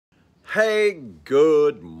Hey,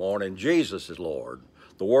 good morning. Jesus is Lord.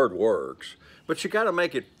 The Word works, but you got to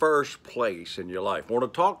make it first place in your life. I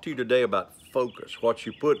want to talk to you today about focus. What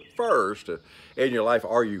you put first in your life,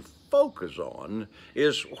 or you focus on,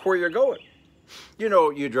 is where you're going. You know,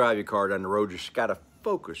 you drive your car down the road, you just got to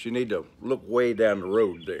focus. You need to look way down the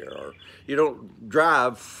road there, or you don't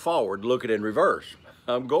drive forward looking in reverse.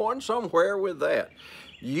 I'm going somewhere with that.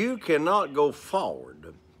 You cannot go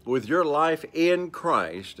forward with your life in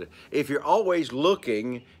Christ if you're always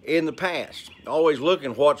looking in the past, always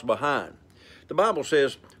looking what's behind. The Bible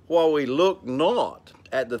says, while we look not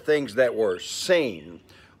at the things that were seen,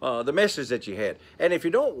 the message that you had. And if you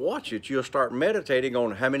don't watch it, you'll start meditating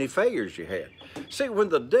on how many failures you had. See, when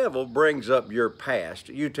the devil brings up your past,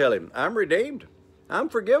 you tell him, I'm redeemed, I'm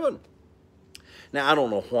forgiven. Now, I don't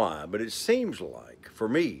know why, but it seems like, for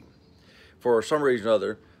me, for some reason or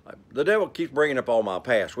other, the devil keeps bringing up all my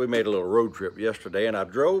past. We made a little road trip yesterday, and I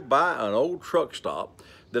drove by an old truck stop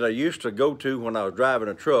that I used to go to when I was driving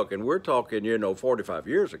a truck, and we're talking, 45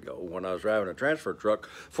 years ago when I was driving a transfer truck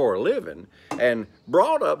for a living, and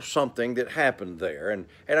brought up something that happened there. And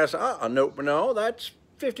I said, no, that's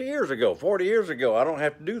 50 years ago, 40 years ago. I don't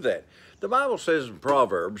have to do that. The Bible says in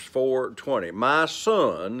Proverbs 4:20, my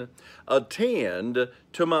son, attend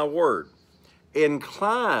to my word.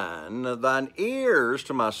 Incline thine ears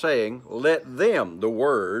to my saying, let them, the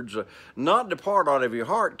words, not depart out of your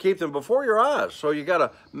heart, keep them before your eyes. So you got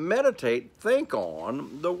to meditate, think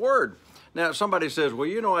on the word. Now, somebody says,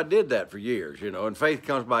 well, I did that for years, and faith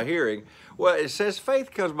comes by hearing. Well, it says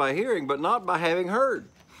faith comes by hearing, but not by having heard.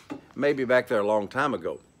 Maybe back there a long time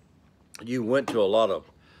ago, you went to a lot of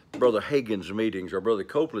Brother Hagin's meetings or Brother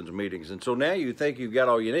Copeland's meetings, and so now you think you've got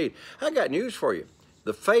all you need. I got news for you.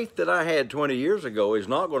 The faith that I had 20 years ago is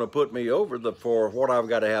not going to put me over for what I've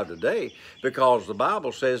got to have today, because the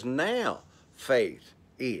Bible says now faith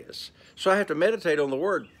is. So I have to meditate on the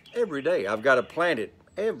word every day. I've got to plant it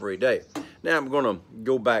every day. Now I'm going to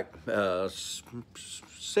go back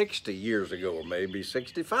 60 years ago, or maybe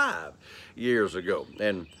 65 years ago,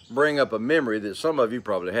 and bring up a memory that some of you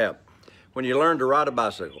probably have. When you learned to ride a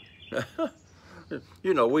bicycle.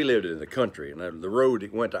 We lived in the country, and the road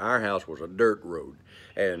that went to our house was a dirt road.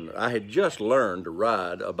 And I had just learned to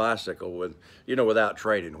ride a bicycle without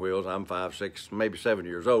training wheels. I'm 5, 6, maybe 7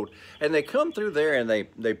 years old. And they come through there and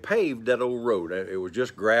they paved that old road. It was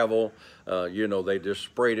just gravel. They just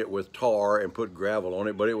sprayed it with tar and put gravel on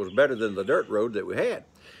it, but it was better than the dirt road that we had.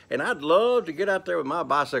 And I'd love to get out there with my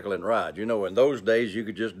bicycle and ride. In those days, you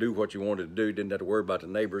could just do what you wanted to do. You didn't have to worry about the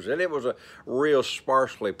neighbors. And it was a real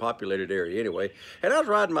sparsely populated area anyway. And I was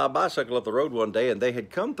riding my bicycle up the road one day, and they had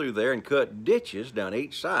come through there and cut ditches down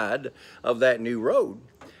each side of that new road.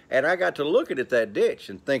 And I got to looking at that ditch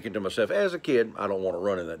and thinking to myself, as a kid, I don't want to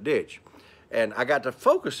run in that ditch. And I got to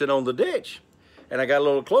focusing on the ditch. And I got a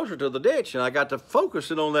little closer to the ditch, and I got to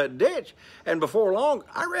focusing on that ditch. And before long,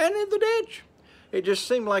 I ran in the ditch. It just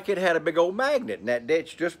seemed like it had a big old magnet, and that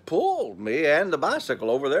ditch just pulled me and the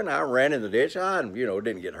bicycle over there, and I ran in the ditch. I,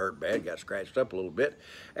 didn't get hurt bad, got scratched up a little bit.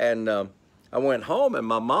 And I went home, and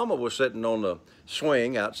my mama was sitting on the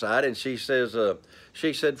swing outside, and she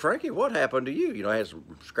said, Frankie, what happened to you? I had some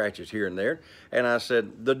scratches here and there. And I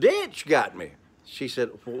said, the ditch got me. She said,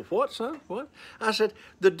 what, son? What? I said,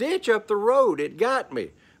 the ditch up the road, it got me.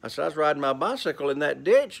 I said, I was riding my bicycle, and that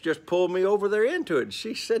ditch just pulled me over there into it. And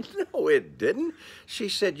she said, no, it didn't. She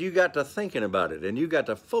said, you got to thinking about it, and you got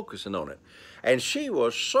to focusing on it. And she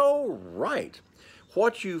was so right.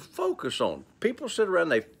 What you focus on. People sit around,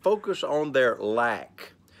 they focus on their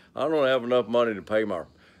lack. I don't have enough money to pay my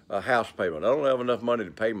house payment. I don't have enough money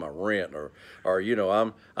to pay my rent, or I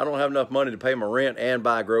don't have enough money to pay my rent and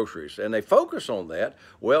buy groceries. And they focus on that.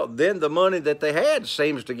 Well, then the money that they had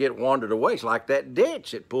seems to get wandered away. It's like that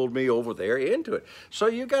ditch that pulled me over there into it. So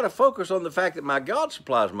you got to focus on the fact that my God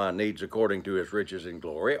supplies my needs according to his riches and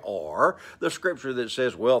glory, or the scripture that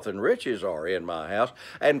says wealth and riches are in my house,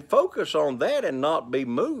 and focus on that and not be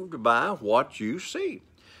moved by what you see.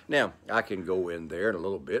 Now, I can go in there in a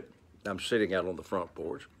little bit. I'm sitting out on the front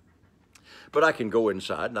porch. But I can go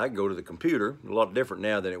inside and I can go to the computer. A lot different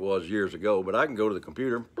now than it was years ago, but I can go to the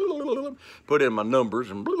computer, put in my numbers,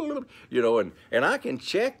 and I can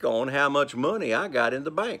check on how much money I got in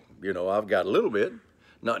the bank. I've got a little bit,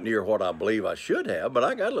 not near what I believe I should have, but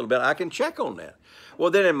I got a little bit. I can check on that.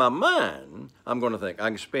 Well, then in my mind, I'm going to think, I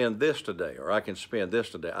can spend this today, or I can spend this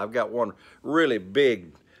today. I've got one really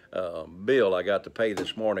big bill I got to pay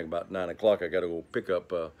this morning about 9 o'clock. I got to go pick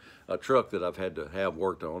up a truck that I've had to have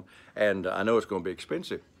worked on, and I know it's going to be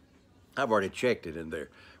expensive. I've already checked it in there.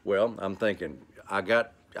 Well, I'm thinking, I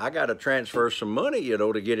got I got to transfer some money, you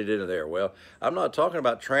know, to get it into there. Well, I'm not talking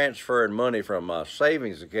about transferring money from my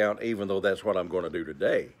savings account, even though that's what I'm going to do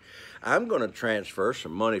today. I'm going to transfer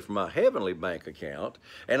some money from my heavenly bank account,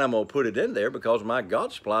 and I'm going to put it in there because my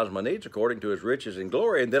God supplies my needs according to his riches and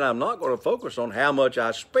glory. And then I'm not going to focus on how much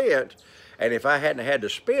I spent. And if I hadn't had to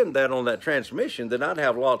spend that on that transmission, then I'd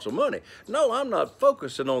have lots of money. No, I'm not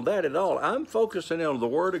focusing on that at all. I'm focusing on the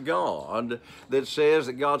Word of God that says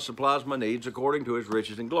that God supplies my needs according to his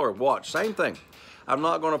riches and glory. Watch, same thing. I'm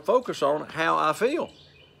not going to focus on how I feel.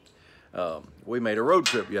 We made a road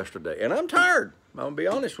trip yesterday, and I'm tired. I'm going to be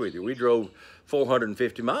honest with you. We drove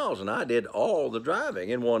 450 miles, and I did all the driving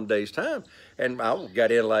in one day's time. And I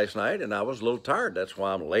got in last night, and I was a little tired. That's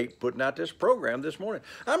why I'm late putting out this program this morning.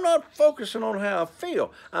 I'm not focusing on how I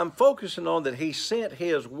feel. I'm focusing on that he sent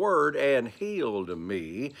his word and healed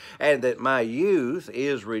me, and that my youth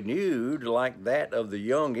is renewed like that of the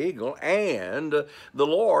young eagle, and the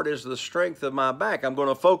Lord is the strength of my back. I'm going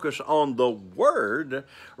to focus on the word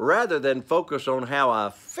rather than focus on how I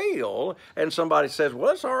feel. And somebody says,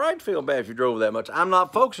 well, it's all right to feel bad if you drove that much. I'm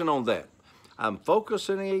not focusing on that. I'm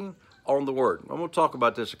focusing on the word. I'm going to talk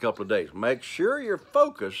about this a couple of days. Make sure your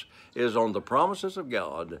focus is on the promises of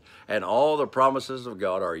God, and all the promises of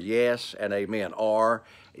God are yes and amen, or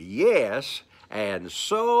yes, and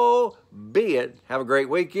so be it. Have a great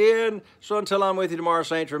weekend. So until I'm with you tomorrow,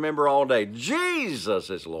 saints, remember all day, Jesus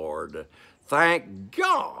is Lord. Thank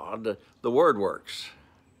God the word works.